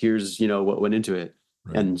 here's what went into it.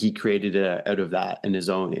 Right. And he created it out of that in his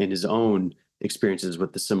own experiences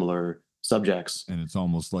with the similar subjects. And it's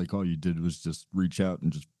almost like all you did was just reach out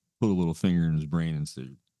and just put a little finger in his brain and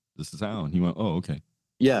say, "This is how," and he went, "Oh, okay."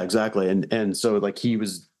 Yeah, exactly. And so like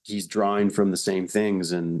he's drawing from the same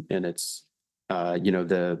things, and it's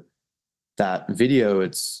the that video,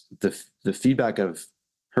 it's the feedback of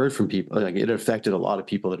heard from people. Like, it affected a lot of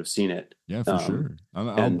people that have seen it. Yeah, for sure.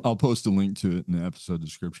 And I'll post a link to it in the episode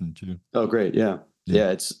description too. oh, great. Yeah.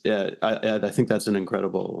 Yeah. I think that's an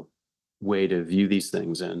incredible way to view these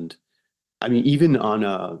things. And I mean, even on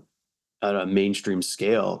a mainstream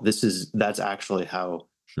scale, that's actually how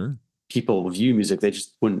Sure. people view music. They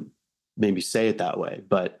just wouldn't maybe say it that way,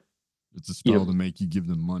 but it's a spell to make you give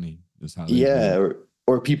them money is how they yeah.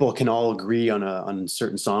 Or people can all agree on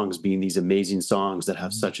certain songs being these amazing songs that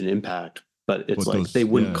have such an impact, but it's they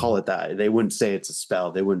wouldn't call it that. They wouldn't say it's a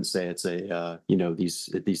spell. They wouldn't say it's a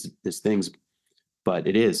these things, but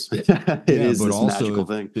it is. It is this magical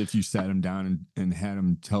thing. If you sat them down and had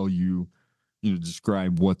them tell you,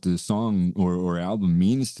 describe what the song or album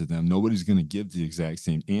means to them, nobody's going to give the exact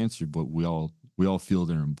same answer, but we all feel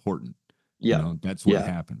they're important. Yeah, that's what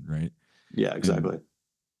happened, right? Yeah, exactly.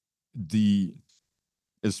 And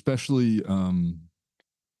especially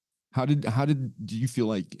how did do you feel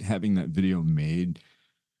like having that video made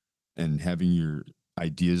and having your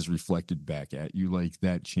ideas reflected back at you like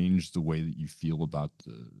that changed the way that you feel about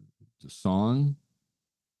the song?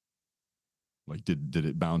 Like did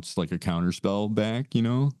it bounce like a counterspell back,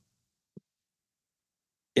 In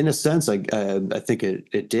a sense, I think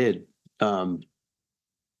it did. To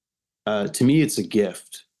me, it's a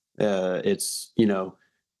gift. It's,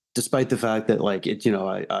 despite the fact that like it,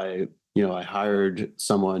 I hired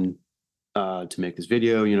someone to make this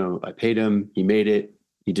video, I paid him, he made it,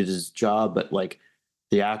 he did his job, but like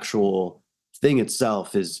the actual thing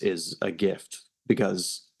itself is a gift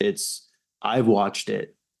because I've watched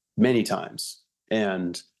it many times,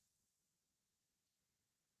 and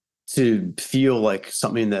to feel like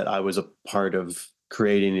something that I was a part of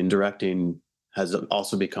creating and directing has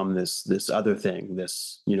also become this other thing,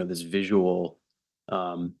 this visual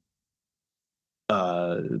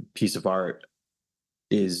piece of art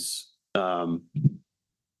is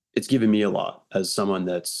it's given me a lot as someone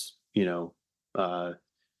that's like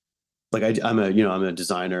I'm a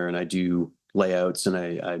designer and I do layouts and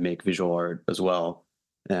I make visual art as well,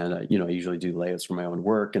 and I usually do layouts for my own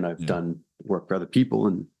work, and I've done work for other people,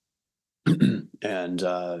 and and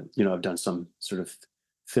I've done some sort of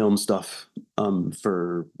film stuff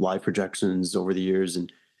for live projections over the years,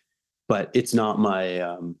 but it's not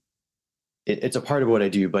my it's a part of what I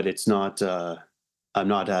do, but it's not I'm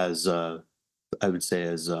not as I would say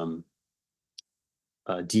as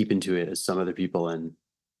deep into it as some other people, and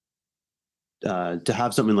to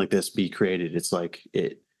have something like this be created, it's like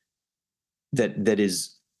that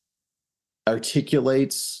is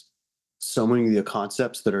articulates so many of the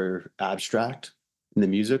concepts that are abstract in the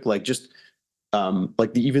music, like just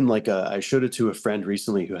I showed it to a friend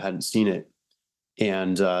recently who hadn't seen it,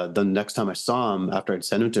 and the next time I saw him after I'd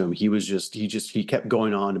sent it to him, he kept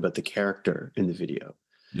going on about the character in the video.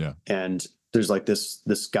 Yeah. And there's like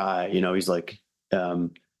this guy, he's like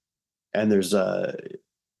and there's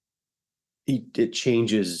it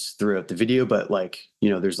changes throughout the video, but like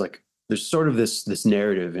there's sort of this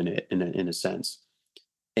narrative in it in a sense.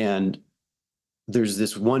 And there's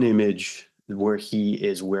this one image where he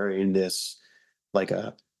is wearing this like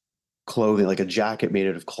a clothing, like a jacket made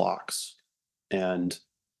out of clocks, and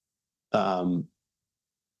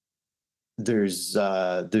there's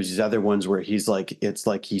these other ones where he's like, it's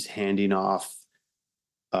like he's handing off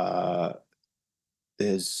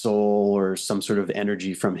his soul or some sort of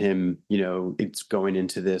energy from him, it's going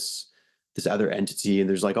into this other entity, and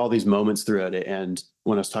there's like all these moments throughout it. And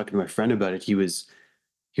when I was talking to my friend about it, he was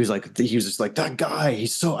just like, that guy,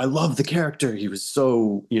 I love the character. He was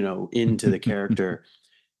so, into the character.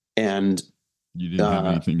 And you didn't have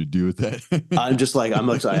anything to do with that. I'm just like,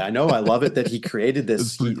 I know, I love it that he created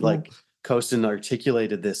this. He cool. Like Kostin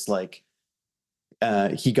articulated this, like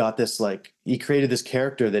he got this, like he created this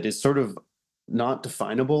character that is sort of not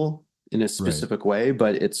definable in a specific way,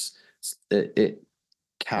 but it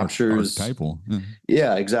captures archetypal.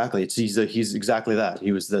 Yeah, exactly. He's exactly that.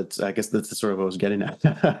 He was that. I guess that's the sort of what I was getting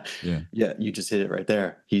at. Yeah, you just hit it right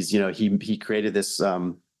there. He's he created this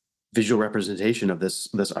visual representation of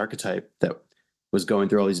this archetype that was going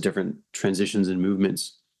through all these different transitions and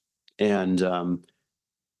movements, and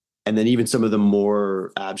then even some of the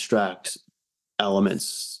more abstract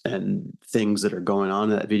elements and things that are going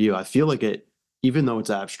on in that video. I feel like it, even though it's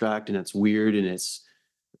abstract and it's weird and it's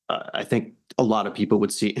I think a lot of people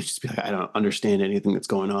would see it and just be like, I don't understand anything that's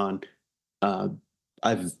going on.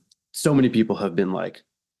 So many people have been like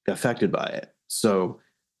affected by it. So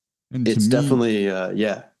and it's definitely,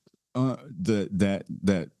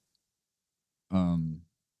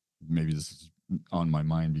 maybe this is on my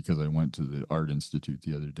mind because I went to the Art Institute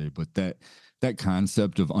the other day, but that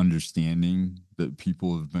concept of understanding that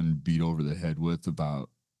people have been beat over the head with about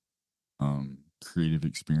creative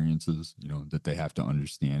experiences, you know, that they have to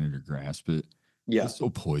understand it or grasp it. Yeah, It's so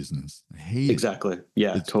poisonous. I hate it. exactly.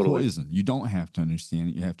 Yeah, It's totally. poison. You don't have to understand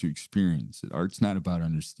it. You have to experience it. Art's not about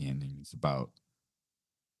understanding. It's about,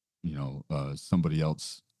 you know, somebody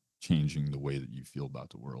else changing the way that you feel about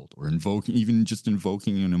the world, or even just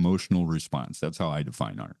invoking an emotional response. That's how I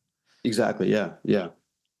define art. Exactly. Yeah. Yeah.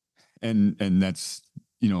 And that's,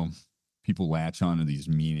 you know, people latch onto these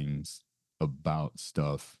meanings about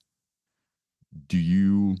stuff.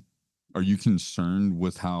 Are you concerned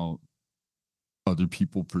with how other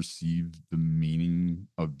people perceive the meaning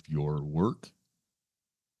of your work?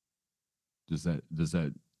 Does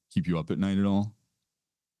that keep you up at night at all?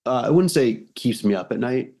 I wouldn't say it keeps me up at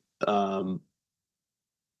night. Um,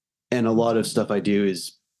 and a lot of stuff I do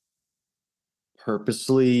is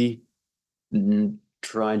purposely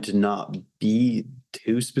trying to not be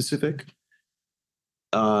too specific.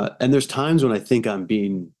 And there's times when I think I'm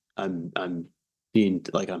being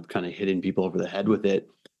like, I'm kind of hitting people over the head with it.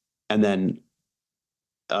 And then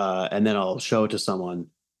I'll show it to someone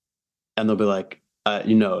and they'll be like,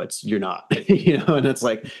 you're not, and it's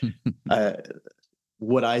like, uh,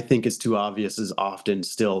 what I think is too obvious is often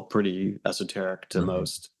still pretty esoteric to Right.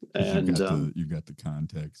 most. Because And you got the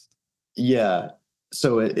context. yeah,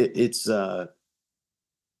 so it's I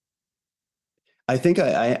think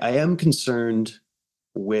I am concerned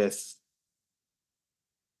with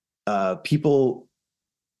people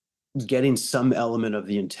getting some element of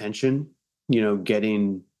the intention,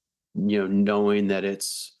 getting, knowing that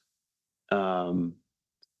it's um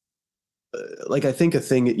like, I think a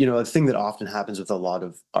thing that often happens with a lot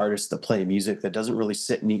of artists that play music that doesn't really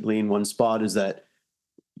sit neatly in one spot is that,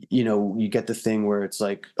 you get the thing where it's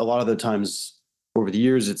like a lot of the times over the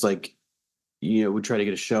years, it's like, we try to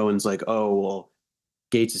get a show and it's like, oh, well,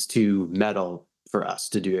 Gates is too metal for us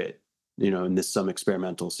to do it, in this some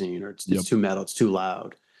experimental scene, or it's Yep. too metal, it's too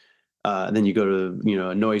loud. And then you go to,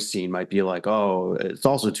 a noise scene might be like, oh, it's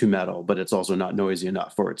also too metal, but it's also not noisy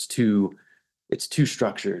enough, or it's too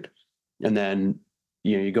structured. And then,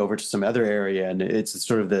 you go over to some other area and it's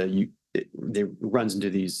sort of it runs into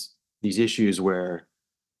these issues where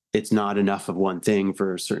it's not enough of one thing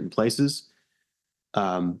for certain places.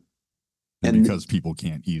 Um, And and because people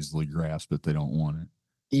can't easily grasp it, they don't want it.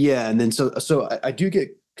 yeah, and then so I do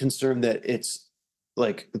get concerned that it's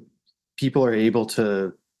like people are able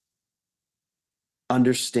to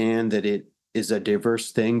understand that it is a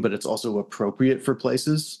diverse thing, but it's also appropriate for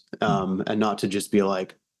places, and not to just be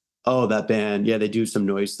like, oh, that band, yeah, they do some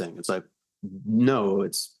noise thing. It's like, no,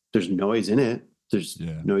 there's noise in it. There's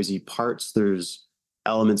Yeah. noisy parts. There's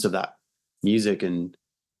elements of that music,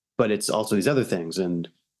 but it's also these other things, and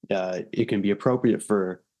it can be appropriate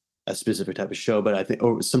for a specific type of show. But I think,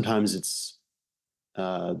 sometimes it's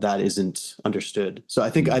that isn't understood. So I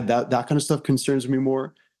think Yeah. that kind of stuff concerns me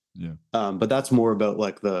more. Yeah. But that's more about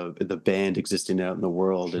like the band existing out in the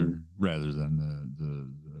world. Sure. And Rather than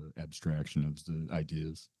the abstraction of the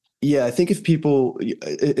ideas. yeah, I think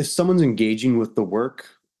if someone's engaging with the work,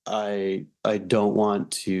 I don't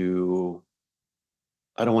want to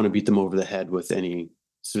beat them over the head with any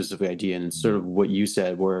specific idea. And it's sort of what you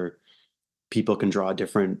said, where people can draw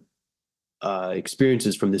different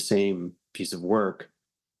experiences from the same piece of work.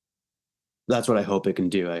 That's what I hope it can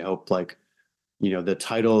do. I hope, like, the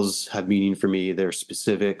titles have meaning for me. They're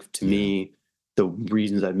specific to me. The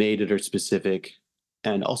reasons I made it are specific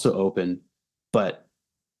and also open. But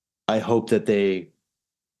I hope that they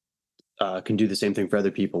can do the same thing for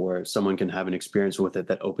other people, where someone can have an experience with it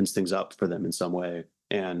that opens things up for them in some way.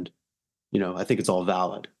 And, I think it's all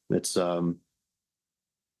valid. It's, uh,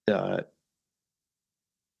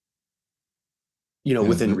 Yeah,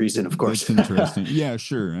 within reason, of course. that's interesting. Yeah,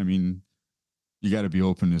 sure. I mean, you got to be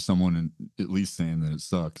open to someone and at least saying that it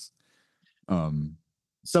sucks.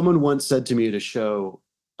 Someone once said to me at a show,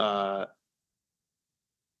 uh,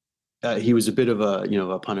 he was a bit of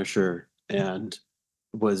a punisher, and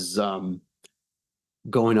was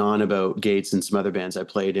going on about Gates and some other bands I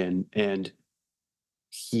played in, and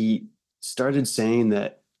he started saying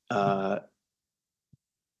that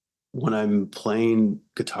when I'm playing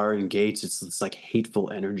guitar in Gates, it's like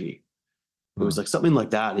hateful energy. It was like something like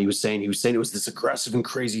that. He was saying it was this aggressive and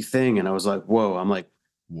crazy thing, and I was like, whoa. I'm like,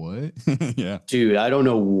 what? Yeah, dude, I don't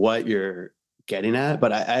know what you're getting at,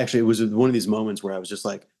 but I actually, it was one of these moments where I was just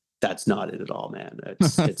like, that's not it at all, man.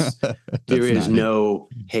 There is no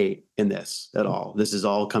hate in this at all. This is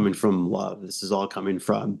all coming from love. This is all coming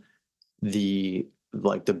from the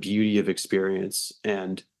the beauty of experience.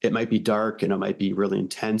 And it might be dark and it might be really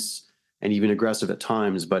intense and even aggressive at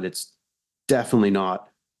times, but it's definitely not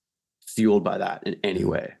fueled by that in any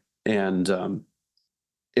way. And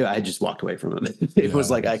I just walked away from it. It was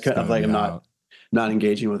like, I'm like, I'm not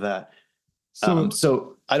engaging with that.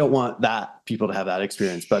 So I don't want that people to have that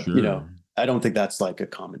experience, but I don't think that's like a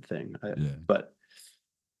common thing. But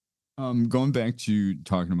going back to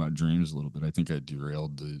talking about dreams a little bit, I think I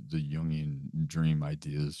derailed the Jungian dream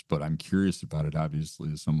ideas, but I'm curious about it.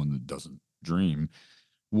 Obviously, as someone that doesn't dream,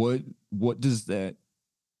 what does that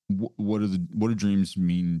what do dreams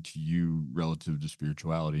mean to you relative to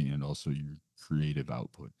spirituality and also your creative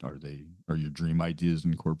output? Are your dream ideas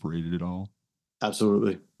incorporated at all?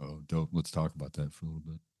 Absolutely. Oh, dope. Let's talk about that for a little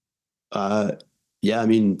bit. Yeah, I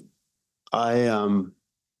mean, I've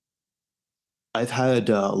had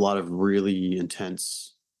a lot of really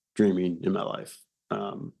intense dreaming in my life.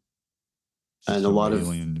 And a lot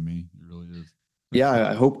alien to me. It really is. Yeah,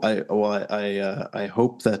 I hope I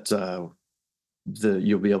hope that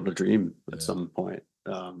you'll be able to dream at some point.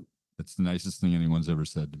 That's the nicest thing anyone's ever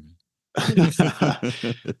said to me.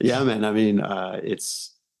 Yeah, man. I mean,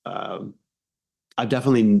 it's I've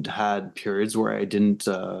definitely had periods where I didn't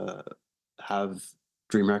have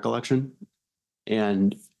dream recollection,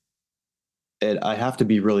 and I have to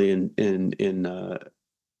be really I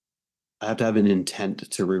have to have an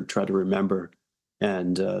intent to try to remember,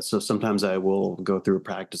 and so sometimes I will go through a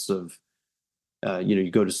practice of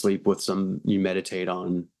you go to sleep with you meditate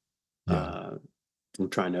on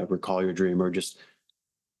trying to recall your dream, or just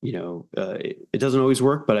it doesn't always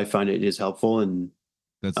work, but I find it is helpful. And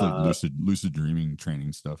that's like lucid dreaming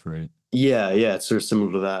training stuff, right? Yeah, it's sort of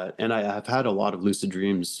similar to that. And I've had a lot of lucid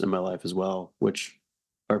dreams in my life as well, which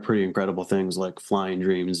are pretty incredible things, like flying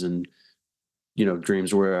dreams and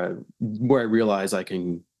dreams where I realize I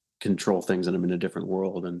can control things and I'm in a different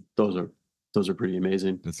world, and those are pretty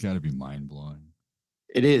amazing. That's got to be mind blowing.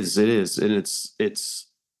 It is, and it's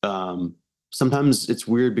sometimes it's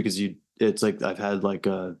weird because it's like I've had like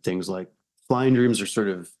things like flying dreams are sort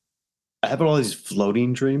of, I have all these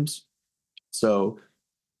floating dreams, so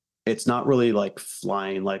it's not really like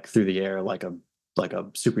flying like through the air like a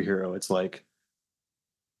superhero. It's like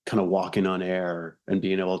kind of walking on air and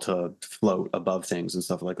being able to float above things and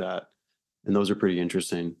stuff like that, and those are pretty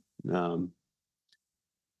interesting. But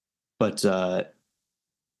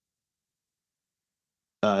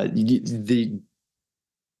the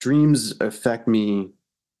dreams affect me.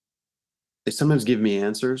 They sometimes give me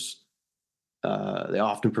answers. They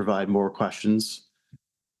often provide more questions,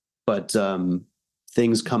 but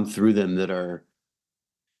things come through them that are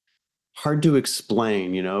hard to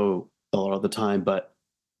explain, a lot of the time. But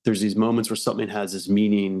there's these moments where something has this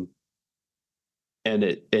meaning, and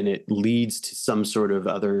it leads to some sort of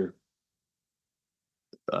other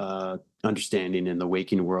understanding in the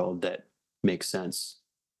waking world that makes sense.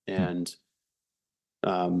 And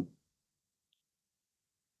I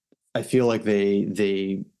feel like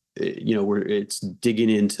they where it's digging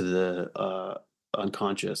into the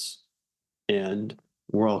unconscious, and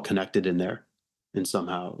we're all connected in there in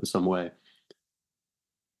some way.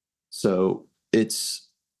 So it's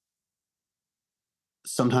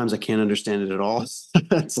sometimes I can't understand it at all.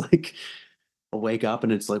 It's like I wake up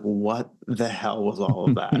and it's like, what the hell was all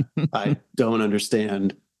of that? I don't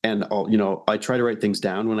understand. And I try to write things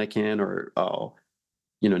down when I can, or I'll,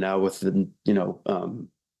 now with the,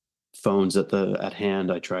 phones at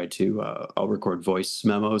hand, I try to, I'll record voice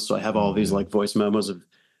memos. So I have all these like voice memos of,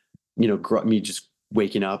 me just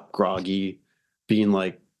waking up groggy, being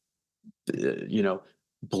like,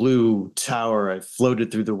 blue tower, I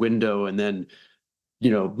floated through the window, and then,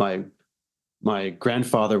 my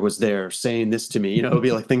grandfather was there saying this to me, it'll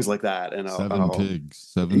be like things like that. And seven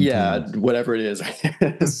pigs. Whatever it is.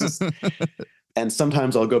 And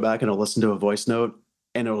sometimes I'll go back and I'll listen to a voice note,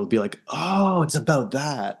 and it'll be like, oh, it's about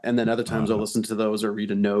that. And then other times I'll listen to those or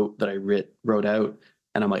read a note that I wrote out,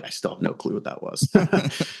 and I'm like, I still have no clue what that was.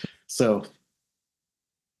 So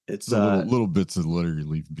it's little bits of litter you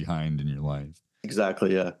leave behind in your life.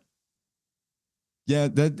 Exactly. Yeah. Yeah.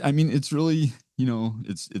 I mean, it's really,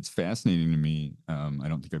 it's fascinating to me. I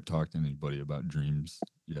don't think I've talked to anybody about dreams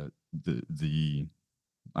yet. The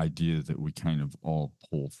idea that we kind of all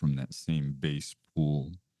pull from that same base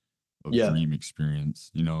pool of dream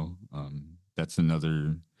experience, that's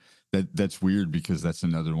another, that's weird, because that's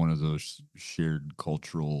another one of those shared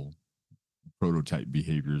cultural prototype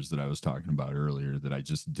behaviors that I was talking about earlier that I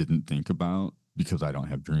just didn't think about because I don't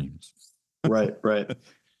have dreams. Right.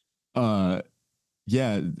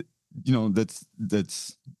 Yeah,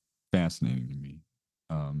 that's fascinating to me.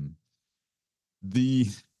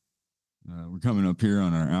 We're coming up here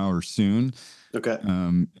on our hour soon. Okay.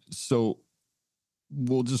 So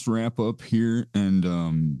we'll just wrap up here,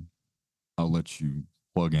 and I'll let you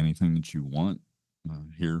plug anything that you want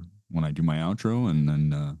here when I do my outro, and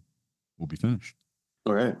then we'll be finished.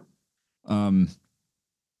 All right. Hold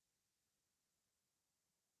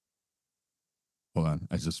on.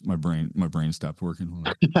 My brain stopped working. Hold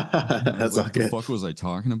on. That's like, all good. What the fuck was I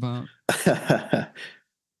talking about?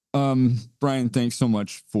 Bryan, thanks so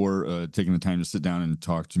much for taking the time to sit down and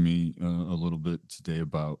talk to me a little bit today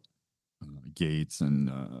about Gates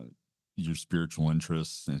and your spiritual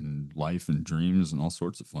interests and life and dreams and all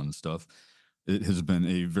sorts of fun stuff. It has been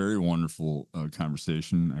a very wonderful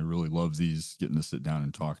conversation. I really love these, getting to sit down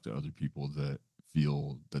and talk to other people that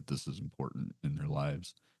feel that this is important in their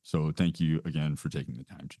lives. So thank you again for taking the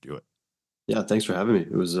time to do it. Yeah, thanks for having me.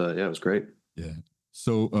 It was it was great. Yeah.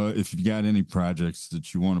 So if you've got any projects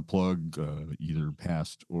that you want to plug, either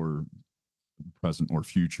past or present or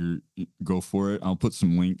future, go for it. I'll put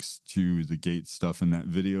some links to the Gates stuff in that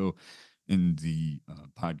video in the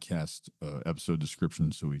podcast episode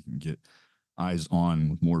description, so we can get eyes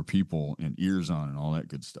on more people and ears on and all that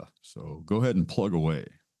good stuff. So go ahead and plug away.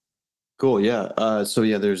 Cool. Yeah. So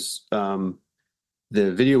yeah, there's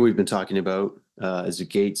the video we've been talking about is a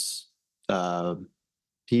Gates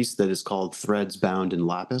piece that is called Threads Bound in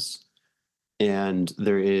Lapis. And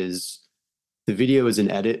the video is an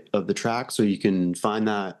edit of the track. So you can find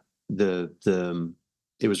that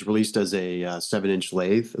it was released as a 7-inch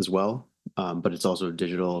lathe as well. But it's also a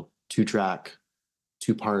digital 2-track,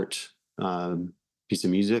 2-part piece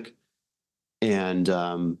of music. And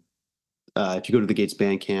if you go to the Gates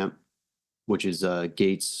Bandcamp, which is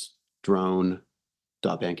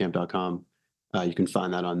gatesdrone.bandcamp.com, you can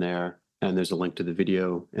find that on there. And there's a link to the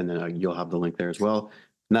video, and then you'll have the link there as well.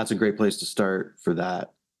 And that's a great place to start for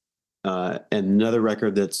that. And another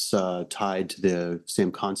record that's tied to the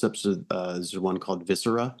same concepts is one called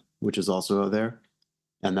Viscera, which is also out there.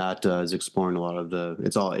 And that is exploring a lot of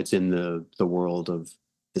it's in the world of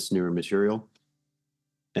this newer material.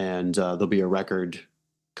 And there'll be a record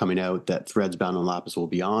coming out that Threads Bound in Lapis will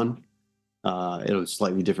be on. It'll be a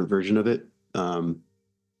slightly different version of it. So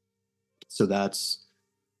that's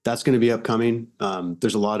going to be upcoming.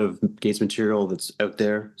 There's a lot of Gates material that's out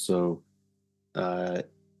there. So,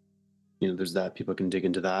 there's that. People can dig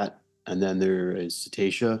into that. And then there is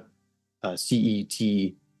Cetacea,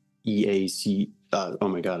 Ceteac. Oh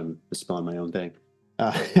my God, I'm spelling my own thing.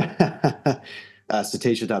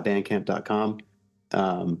 Cetacea.bandcamp.com.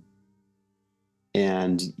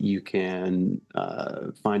 And you can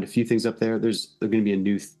find a few things up there. There's going to be a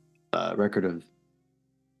new record of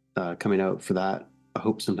coming out for that. I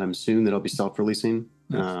hope sometime soon that I'll be self-releasing.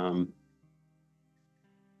 Nice.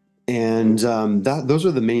 Those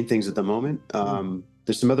are the main things at the moment.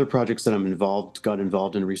 There's some other projects that got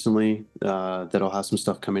involved in recently that'll have some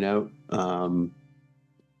stuff coming out.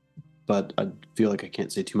 But I feel like I can't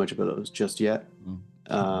say too much about those just yet.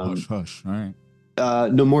 Hush, hush. All right.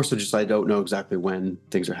 No, more so just I don't know exactly when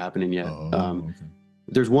things are happening yet. Okay.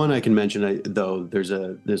 There's one I can mention though. There's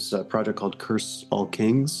this project called Curse All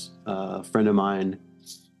Kings. A friend of mine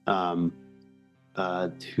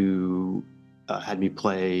who had me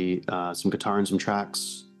play some guitar and some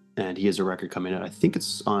tracks, and he has a record coming out. I think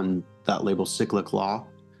it's on that label, Cyclic Law.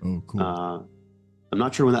 Oh, cool. I'm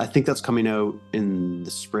not sure when I think that's coming out in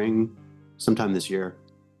the spring, sometime this year.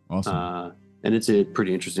 Awesome. And it's a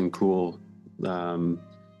pretty interesting, cool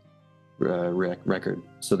record.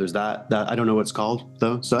 So there's that I don't know what it's called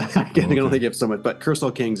though, so I can only give so much, but Curse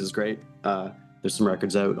All Kings is great. There's some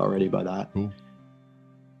records out already by that. Cool.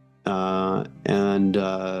 And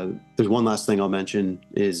there's one last thing I'll mention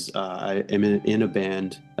is I am in a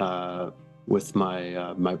band with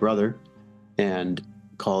my brother, and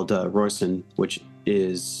called Royson, which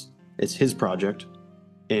it's his project,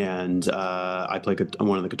 and I'm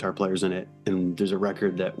one of the guitar players in it. And there's a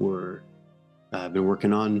record that I've been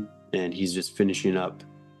working on, and he's just finishing up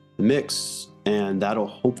the mix, and that'll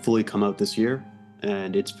hopefully come out this year.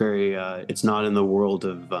 And it's very it's not in the world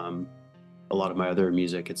of a lot of my other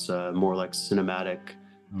music. It's more like cinematic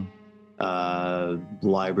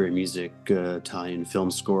library music, Italian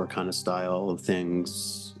film score kind of style of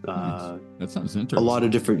things. Nice. That sounds interesting. A lot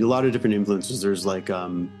of different influences. There's like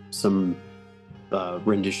some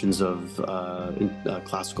renditions of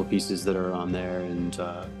classical pieces that are on there, and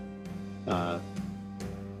I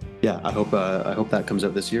hope that comes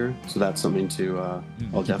out this year. So that's something to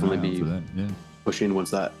I'll definitely be pushing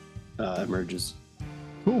once that emerges.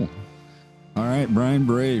 Cool. All right, Bryan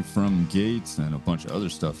Bray from Gates and a bunch of other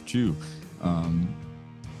stuff too.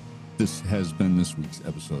 This has been this week's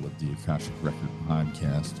episode of the Akashic Record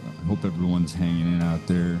Podcast. I hope everyone's hanging in out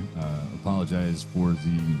there. Apologize for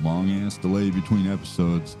the long ass delay between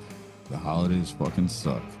episodes. The holidays fucking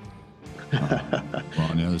suck. Well,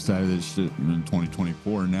 on the other side of this shit, we're in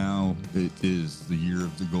 2024 now. It is the year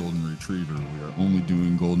of the golden retriever. We are only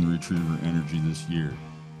doing golden retriever energy this year.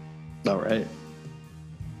 All right.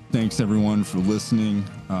 Thanks everyone for listening.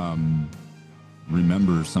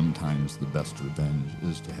 Remember, sometimes the best revenge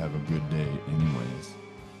is to have a good day anyways.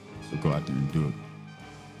 So go out there and do it.